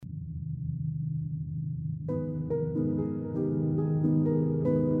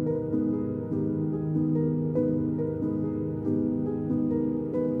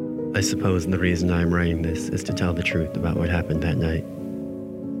I suppose the reason I'm writing this is to tell the truth about what happened that night.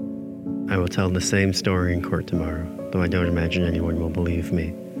 I will tell the same story in court tomorrow, though I don't imagine anyone will believe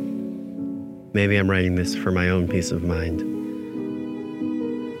me. Maybe I'm writing this for my own peace of mind.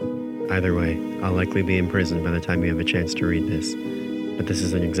 Either way, I'll likely be in prison by the time you have a chance to read this, but this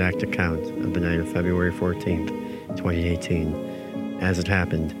is an exact account of the night of February 14th, 2018, as it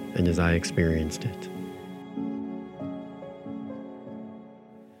happened and as I experienced it.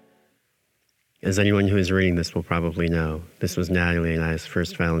 As anyone who is reading this will probably know, this was Natalie and I's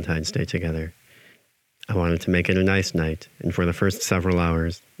first Valentine's Day together. I wanted to make it a nice night, and for the first several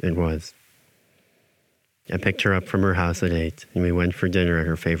hours, it was. I picked her up from her house at 8, and we went for dinner at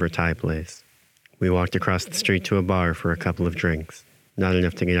her favorite Thai place. We walked across the street to a bar for a couple of drinks, not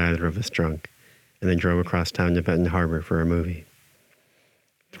enough to get either of us drunk, and then drove across town to Benton Harbor for a movie.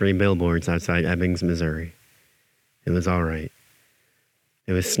 3 billboards outside Ebbings, Missouri. It was all right.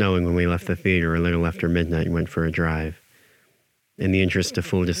 It was snowing when we left the theater a little after midnight and went for a drive. In the interest of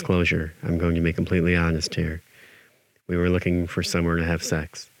full disclosure, I'm going to be completely honest here. We were looking for somewhere to have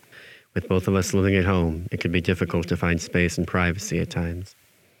sex. With both of us living at home, it could be difficult to find space and privacy at times.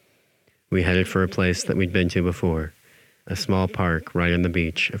 We headed for a place that we'd been to before, a small park right on the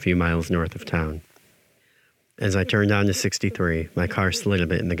beach a few miles north of town. As I turned onto 63, my car slid a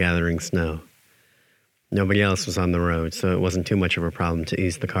bit in the gathering snow. Nobody else was on the road, so it wasn't too much of a problem to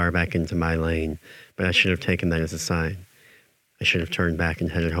ease the car back into my lane, but I should have taken that as a sign. I should have turned back and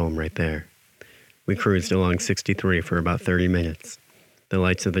headed home right there. We cruised along 63 for about 30 minutes, the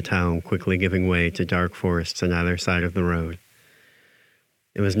lights of the town quickly giving way to dark forests on either side of the road.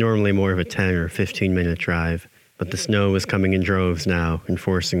 It was normally more of a 10 or 15-minute drive, but the snow was coming in droves now and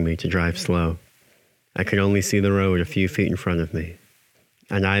forcing me to drive slow. I could only see the road a few feet in front of me.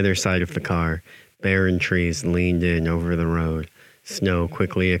 On either side of the car, barren trees leaned in over the road, snow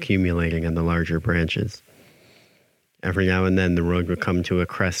quickly accumulating on the larger branches. Every now and then the road would come to a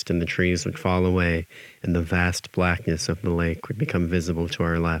crest and the trees would fall away and the vast blackness of the lake would become visible to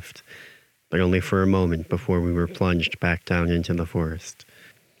our left, but only for a moment before we were plunged back down into the forest.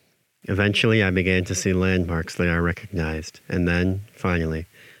 Eventually I began to see landmarks that I recognized, and then, finally,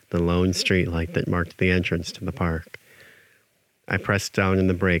 the lone streetlight that marked the entrance to the park. I pressed down on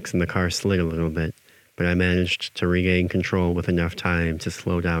the brakes and the car slid a little bit, but I managed to regain control with enough time to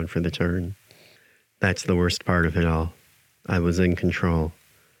slow down for the turn. That's the worst part of it all. I was in control.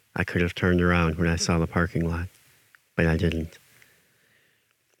 I could have turned around when I saw the parking lot, but I didn't.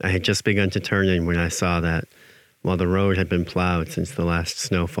 I had just begun to turn in when I saw that, while the road had been plowed since the last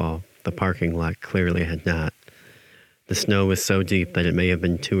snowfall, the parking lot clearly had not. The snow was so deep that it may have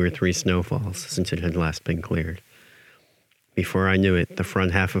been 2 or 3 snowfalls since it had last been cleared. Before I knew it, the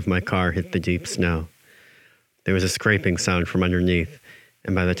front half of my car hit the deep snow. There was a scraping sound from underneath,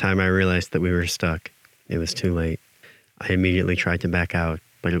 and by the time I realized that we were stuck, it was too late. I immediately tried to back out,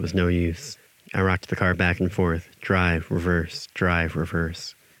 but it was no use. I rocked the car back and forth, drive, reverse,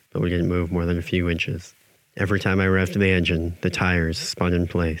 but we didn't move more than a few inches. Every time I revved the engine, the tires spun in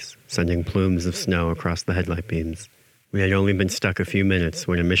place, sending plumes of snow across the headlight beams. We had only been stuck a few minutes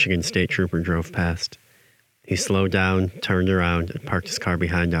when a Michigan state trooper drove past. He slowed down, turned around, and parked his car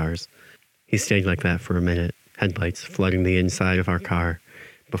behind ours. He stayed like that for a minute, headlights flooding the inside of our car,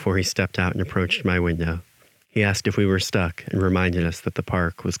 before he stepped out and approached my window. He asked if we were stuck and reminded us that the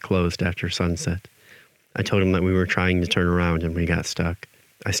park was closed after sunset. I told him that we were trying to turn around and we got stuck.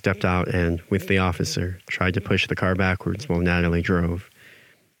 I stepped out and, with the officer, tried to push the car backwards while Natalie drove.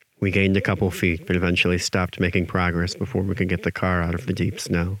 We gained a couple feet, but eventually stopped making progress before we could get the car out of the deep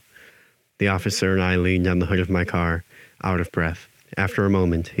snow. The officer and I leaned on the hood of my car, out of breath. After a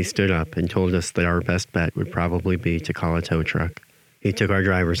moment, he stood up and told us that our best bet would probably be to call a tow truck. He took our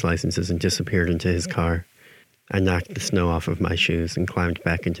driver's licenses and disappeared into his car. I knocked the snow off of my shoes and climbed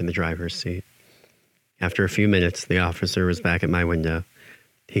back into the driver's seat. After a few minutes, the officer was back at my window.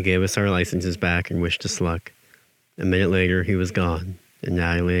 He gave us our licenses back and wished us luck. A minute later, he was gone, and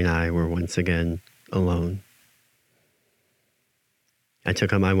Natalie and I were once again alone. I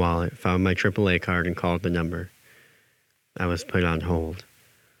took out my wallet, found my AAA card, and called the number. I was put on hold.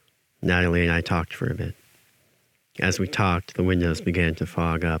 Natalie and I talked for a bit. As we talked, the windows began to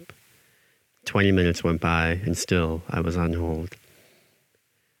fog up. 20 minutes went by, and still I was on hold.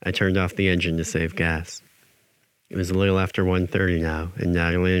 I turned off the engine to save gas. It was a little after 1:30 now, and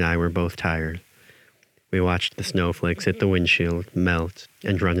Natalie and I were both tired. We watched the snowflakes hit the windshield, melt,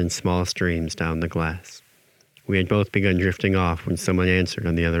 and run in small streams down the glass. We had both begun drifting off when someone answered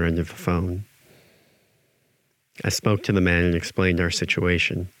on the other end of the phone. I spoke to the man and explained our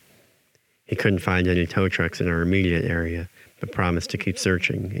situation. He couldn't find any tow trucks in our immediate area, but promised to keep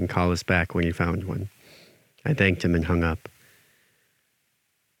searching and call us back when he found one. I thanked him and hung up.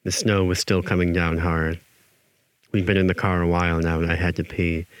 The snow was still coming down hard. We'd been in the car a while now and I had to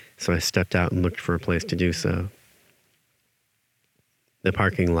pee, so I stepped out and looked for a place to do so. The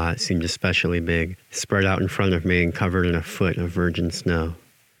parking lot seemed especially big, spread out in front of me and covered in a foot of virgin snow.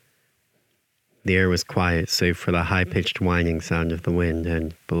 The air was quiet, save for the high-pitched whining sound of the wind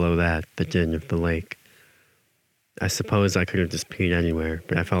and, below that, the din of the lake. I suppose I could have just peed anywhere,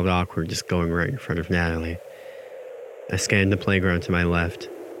 but I felt awkward just going right in front of Natalie. I scanned the playground to my left,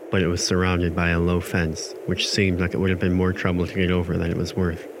 but it was surrounded by a low fence, which seemed like it would have been more trouble to get over than it was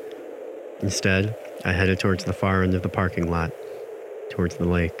worth. Instead, I headed towards the far end of the parking lot, towards the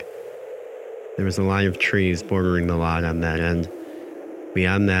lake. There was a line of trees bordering the lot on that end.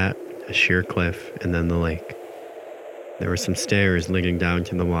 Beyond that, a sheer cliff, and then the lake. There were some stairs leading down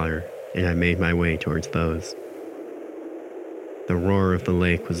to the water, and I made my way towards those. The roar of the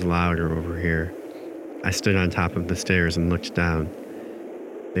lake was louder over here. I stood on top of the stairs and looked down.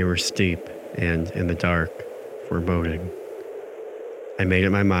 They were steep and, in the dark, foreboding. I made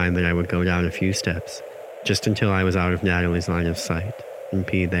up my mind that I would go down a few steps, just until I was out of Natalie's line of sight, and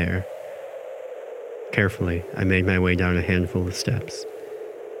pee there. Carefully, I made my way down a handful of steps.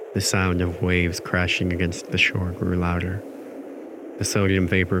 The sound of waves crashing against the shore grew louder. The sodium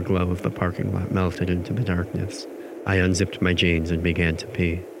vapor glow of the parking lot melted into the darkness. I unzipped my jeans and began to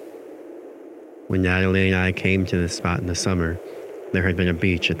pee. When Natalie and I came to this spot in the summer, there had been a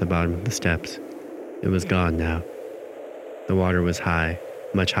beach at the bottom of the steps. It was gone now. The water was high,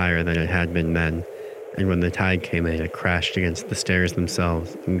 much higher than it had been then, and when the tide came in, it crashed against the stairs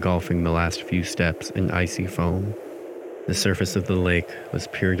themselves, engulfing the last few steps in icy foam. The surface of the lake was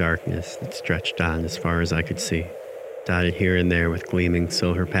pure darkness that stretched on as far as I could see, dotted here and there with gleaming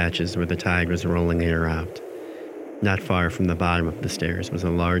silver patches where the tide was rolling in or out. Not far from the bottom of the stairs was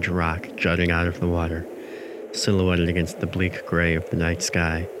a large rock jutting out of the water, silhouetted against the bleak gray of the night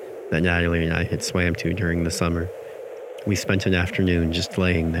sky that Natalie and I had swam to during the summer. We spent an afternoon just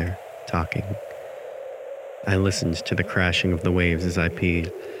laying there, talking. I listened to the crashing of the waves as I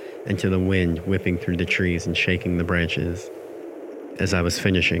peed, and to the wind whipping through the trees and shaking the branches. As I was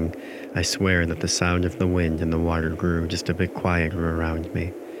finishing, I swear that the sound of the wind and the water grew just a bit quieter around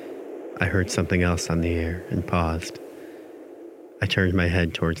me. I heard something else on the air and paused. I turned my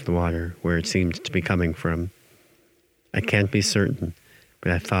head towards the water, where it seemed to be coming from. I can't be certain,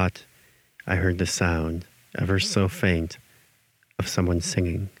 but I thought I heard the sound, ever so faint, of someone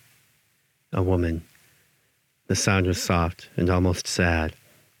singing. A woman. The sound was soft and almost sad,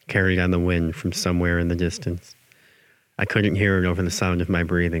 carried on the wind from somewhere in the distance. I couldn't hear it over the sound of my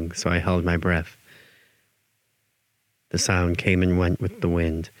breathing, so I held my breath. The sound came and went with the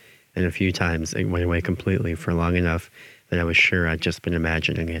wind, and a few times it went away completely for long enough that I was sure I'd just been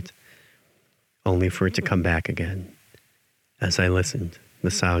imagining it, only for it to come back again. As I listened,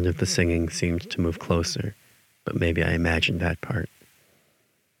 the sound of the singing seemed to move closer, but maybe I imagined that part.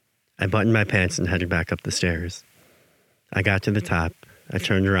 I buttoned my pants and headed back up the stairs. I got to the top. I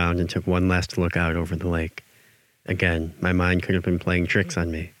turned around and took one last look out over the lake. Again, my mind could have been playing tricks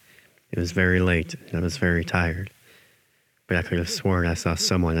on me. It was very late, and I was very tired. But I could have sworn I saw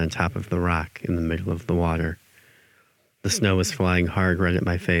someone on top of the rock in the middle of the water. The snow was flying hard right at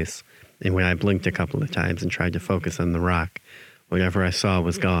my face, and when I blinked a couple of times and tried to focus on the rock, whatever I saw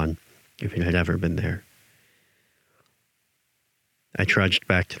was gone, if it had ever been there. I trudged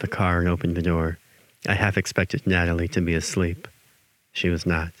back to the car and opened the door. I half expected Natalie to be asleep. She was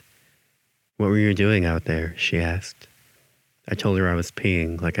not. "What were you doing out there?" she asked. I told her I was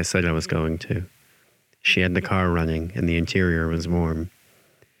peeing, like I said I was going to. She had the car running, and the interior was warm.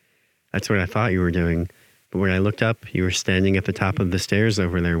 "That's what I thought you were doing, but when I looked up, you were standing at the top of the stairs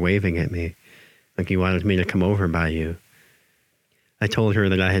over there waving at me, like you wanted me to come over by you." I told her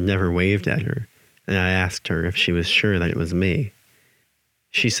that I had never waved at her, and I asked her if she was sure that it was me.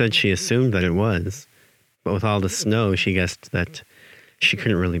 She said she assumed that it was, but with all the snow, she guessed that she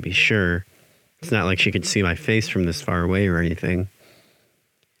couldn't really be sure. It's not like she could see my face from this far away or anything.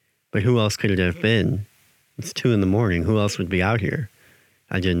 But who else could it have been? It's 2 a.m. Who else would be out here?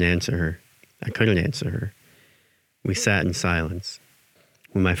 I didn't answer her. I couldn't answer her. We sat in silence.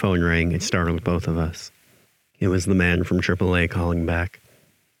 When my phone rang, it startled both of us. It was the man from AAA calling back.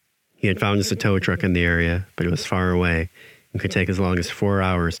 He had found us a tow truck in the area, but it was far away and could take as long as 4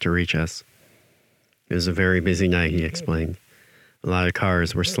 hours to reach us. It was a very busy night, he explained. A lot of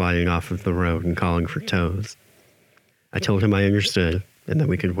cars were sliding off of the road and calling for tows. I told him I understood and that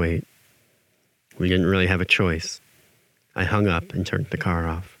we could wait. We didn't really have a choice. I hung up and turned the car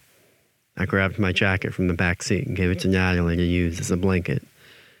off. I grabbed my jacket from the back seat and gave it to Natalie to use as a blanket.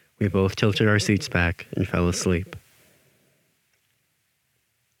 We both tilted our seats back and fell asleep.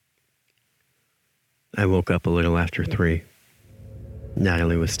 I woke up a little after 3.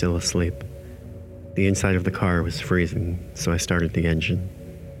 Natalie was still asleep. The inside of the car was freezing, so I started the engine.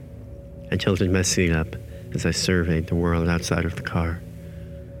 I tilted my seat up as I surveyed the world outside of the car.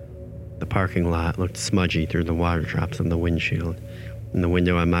 The parking lot looked smudgy through the water drops on the windshield, and the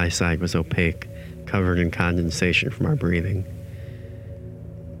window on my side was opaque, covered in condensation from our breathing.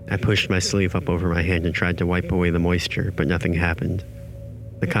 I pushed my sleeve up over my hand and tried to wipe away the moisture, but nothing happened.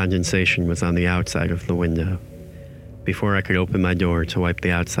 The condensation was on the outside of the window. Before I could open my door to wipe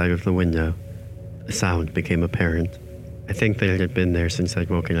the outside of the window, a sound became apparent. I think that it had been there since I'd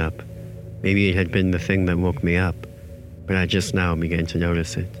woken up. Maybe it had been the thing that woke me up, but I just now began to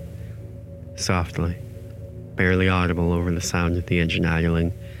notice it. Softly, barely audible over the sound of the engine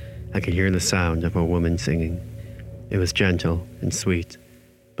idling, I could hear the sound of a woman singing. It was gentle and sweet,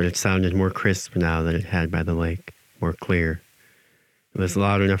 but it sounded more crisp now than it had by the lake, more clear. It was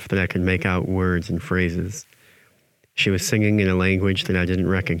loud enough that I could make out words and phrases. She was singing in a language that I didn't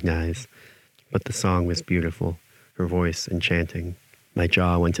recognize, but the song was beautiful, her voice enchanting. My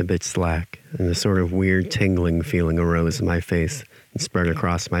jaw went a bit slack, and a sort of weird tingling feeling arose in my face and spread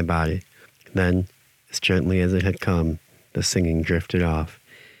across my body. Then, as gently as it had come, the singing drifted off,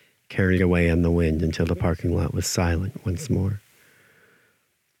 carried away on the wind until the parking lot was silent once more.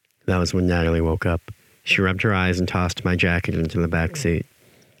 That was when Natalie woke up. She rubbed her eyes and tossed my jacket into the back seat.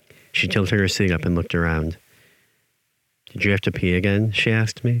 She tilted her seat up and looked around. "Did you have to pee again?" she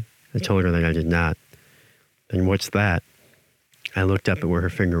asked me. I told her that I did not. "Then what's that?" I looked up at where her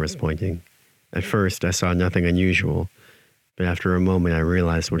finger was pointing. At first, I saw nothing unusual, but after a moment I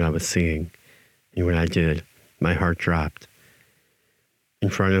realized what I was seeing. And when I did, my heart dropped. In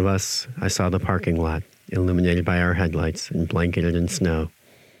front of us, I saw the parking lot, illuminated by our headlights and blanketed in snow.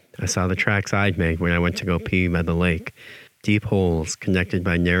 I saw the tracks I'd made when I went to go pee by the lake, deep holes connected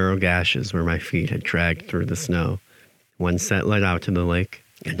by narrow gashes where my feet had dragged through the snow. One set led out to the lake,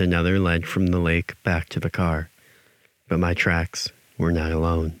 and another led from the lake back to the car. But my tracks were not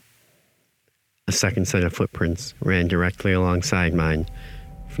alone. A second set of footprints ran directly alongside mine,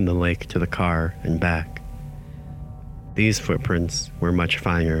 from the lake to the car and back. These footprints were much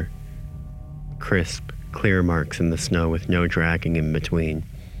finer, crisp, clear marks in the snow with no dragging in between.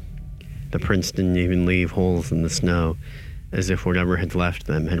 The prints didn't even leave holes in the snow, as if whatever had left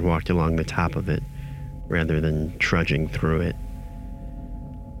them had walked along the top of it, rather than trudging through it.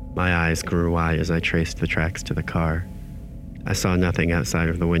 My eyes grew wide as I traced the tracks to the car. I saw nothing outside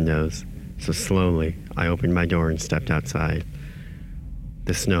of the windows, so slowly I opened my door and stepped outside.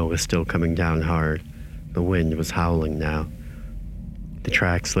 The snow was still coming down hard. The wind was howling now. The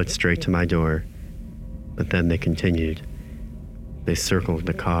tracks led straight to my door, but then they continued. They circled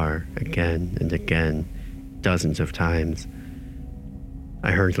the car again and again, dozens of times.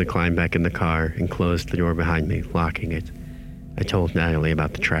 I hurriedly climbed back in the car and closed the door behind me, locking it. I told Natalie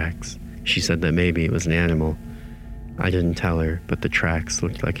about the tracks. She said that maybe it was an animal. I didn't tell her, but the tracks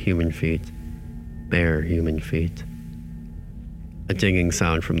looked like human feet. Bare human feet. A dinging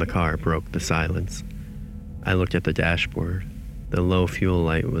sound from the car broke the silence. I looked at the dashboard. The low fuel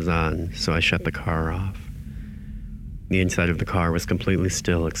light was on, so I shut the car off. The inside of the car was completely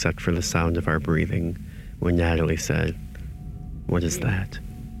still except for the sound of our breathing when Natalie said, "What is that?"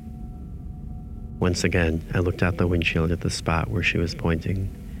 Once again, I looked out the windshield at the spot where she was pointing.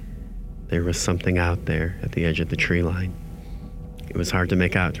 There was something out there at the edge of the tree line. It was hard to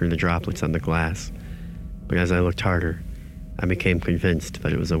make out through the droplets on the glass, but as I looked harder, I became convinced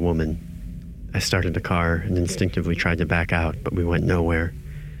that it was a woman. I started the car and instinctively tried to back out, but we went nowhere.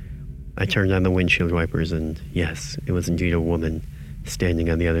 I turned on the windshield wipers and, yes, it was indeed a woman standing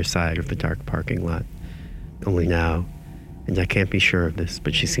on the other side of the dark parking lot. Only now, and I can't be sure of this,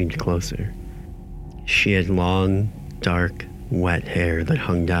 but she seemed closer. She had long, dark, wet hair that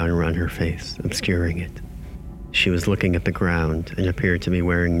hung down around her face, obscuring it. She was looking at the ground and appeared to be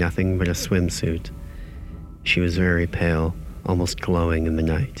wearing nothing but a swimsuit. She was very pale, almost glowing in the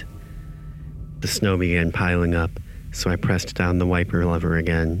night. The snow began piling up, so I pressed down the wiper lever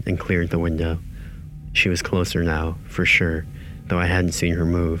again and cleared the window. She was closer now, for sure, though I hadn't seen her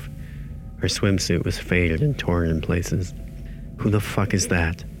move. Her swimsuit was faded and torn in places. "Who the fuck is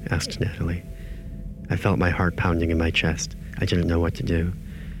that?" asked Natalie. I felt my heart pounding in my chest. I didn't know what to do.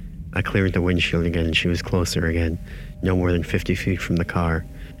 I cleared the windshield again and she was closer again, no more than 50 feet from the car.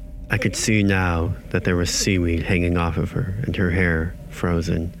 I could see now that there was seaweed hanging off of her and her hair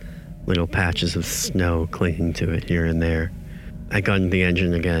frozen, little patches of snow clinging to it here and there. I gunned the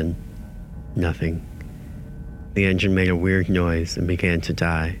engine again. Nothing. The engine made a weird noise and began to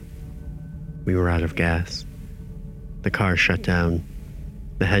die. We were out of gas. The car shut down.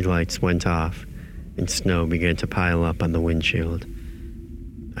 The headlights went off, and snow began to pile up on the windshield.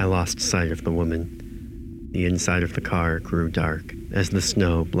 I lost sight of the woman. The inside of the car grew dark as the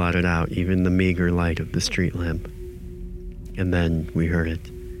snow blotted out even the meager light of the street lamp. And then we heard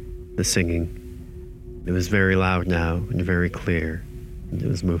it, the singing. It was very loud now and very clear, and it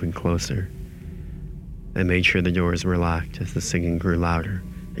was moving closer. I made sure the doors were locked as the singing grew louder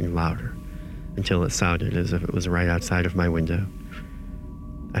and louder until it sounded as if it was right outside of my window.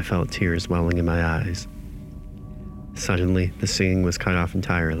 I felt tears welling in my eyes. Suddenly, the singing was cut off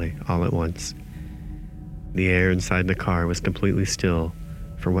entirely, all at once. The air inside the car was completely still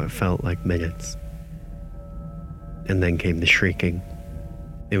for what felt like minutes. And then came the shrieking.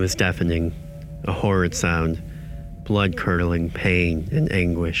 It was deafening, a horrid sound, blood-curdling pain and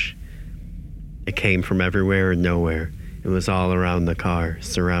anguish. It came from everywhere and nowhere. It was all around the car,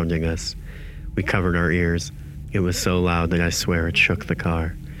 surrounding us. We covered our ears. It was so loud that I swear it shook the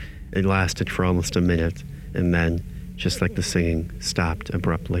car. It lasted for almost a minute, and then, just like the singing, stopped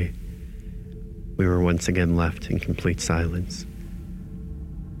abruptly. We were once again left in complete silence.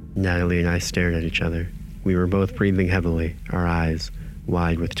 Natalie and I stared at each other. We were both breathing heavily, our eyes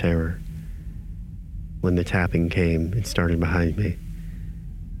wide with terror. When the tapping came, it started behind me.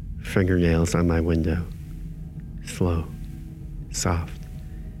 Fingernails on my window. Slow, soft.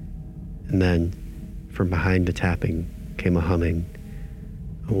 And then, from behind the tapping, came a humming.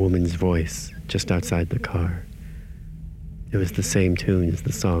 A woman's voice just outside the car. It was the same tune as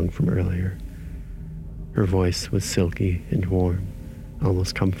the song from earlier. Her voice was silky and warm,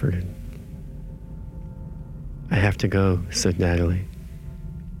 almost comforting. "I have to go," said Natalie.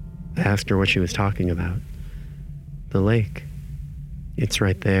 I asked her what she was talking about. "The lake. It's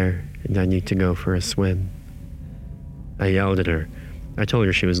right there, and I need to go for a swim." I yelled at her. I told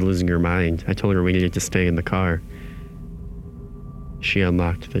her she was losing her mind. I told her we needed to stay in the car. She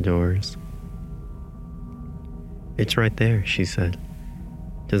unlocked the doors. "It's right there," she said.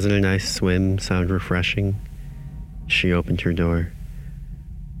 "Doesn't a nice swim sound refreshing?" She opened her door.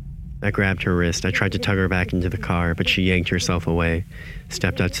 I grabbed her wrist. I tried to tug her back into the car, but she yanked herself away,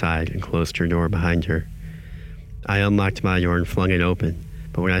 stepped outside, and closed her door behind her. I unlocked my door and flung it open,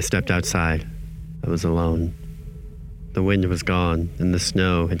 but when I stepped outside, I was alone. The wind was gone, and the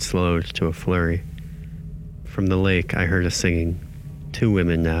snow had slowed to a flurry. From the lake, I heard a singing. 2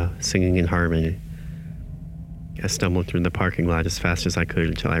 women now, singing in harmony. I stumbled through the parking lot as fast as I could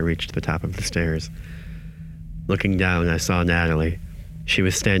until I reached the top of the stairs. Looking down, I saw Natalie. She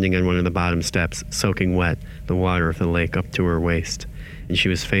was standing on one of the bottom steps, soaking wet, the water of the lake up to her waist, and she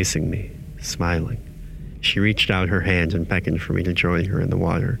was facing me, smiling. She reached out her hand and beckoned for me to join her in the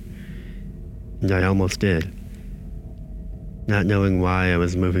water. And I almost did. Not knowing why I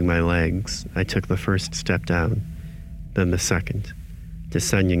was moving my legs, I took the first step down, then the second,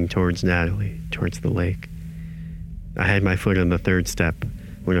 descending towards Natalie, towards the lake. I had my foot on the third step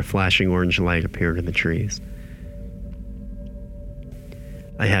when a flashing orange light appeared in the trees.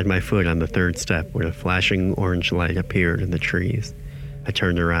 I had my foot on the third step when a flashing orange light appeared in the trees. I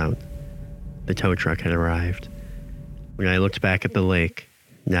turned around. The tow truck had arrived. When I looked back at the lake,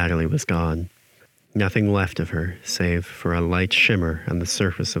 Natalie was gone. Nothing left of her, save for a light shimmer on the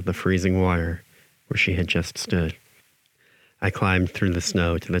surface of the freezing water where she had just stood. I climbed through the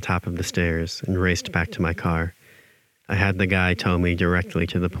snow to the top of the stairs and raced back to my car. I had the guy tow me directly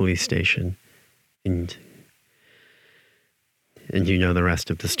to the police station, and you know the rest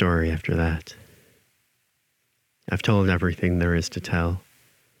of the story after that. I've told everything there is to tell.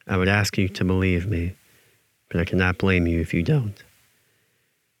 I would ask you to believe me, but I cannot blame you if you don't.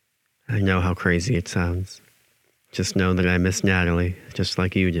 I know how crazy it sounds. Just know that I miss Natalie, just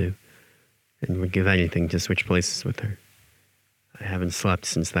like you do, and would give anything to switch places with her. I haven't slept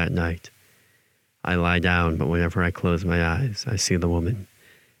since that night. I lie down, but whenever I close my eyes, I see the woman,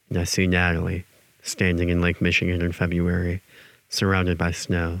 and I see Natalie standing in Lake Michigan in February, surrounded by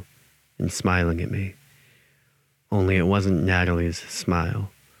snow, and smiling at me. Only it wasn't Natalie's smile.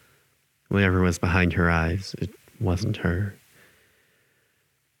 Whatever was behind her eyes, it wasn't her.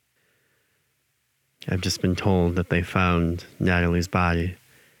 I've just been told that they found Natalie's body,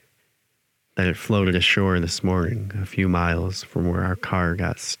 that it floated ashore this morning, a few miles from where our car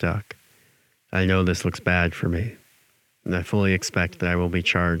got stuck. I know this looks bad for me, and I fully expect that I will be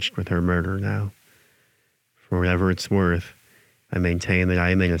charged with her murder now. For whatever it's worth, I maintain that I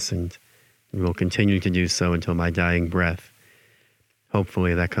am innocent, and will continue to do so until my dying breath.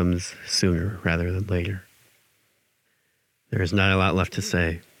 Hopefully that comes sooner rather than later. There is not a lot left to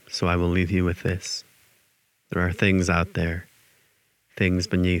say, so I will leave you with this. There are things out there, things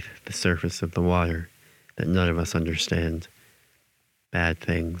beneath the surface of the water that none of us understand. Bad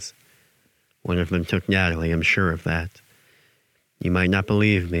things. One of them took Natalie, I'm sure of that. You might not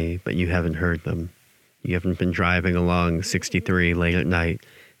believe me, but you haven't heard them. You haven't been driving along 63 late at night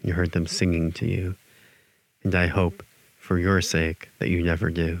and you heard them singing to you. And I hope, for your sake, that you never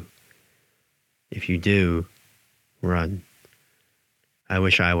do. If you do, run. I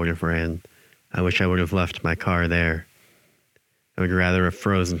wish I would have ran. I wish I would have left my car there. I would rather have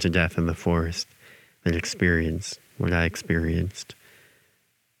frozen to death in the forest than experience what I experienced.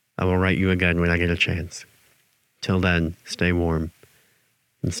 I will write you again when I get a chance. Till then, stay warm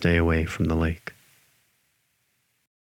and stay away from the lake.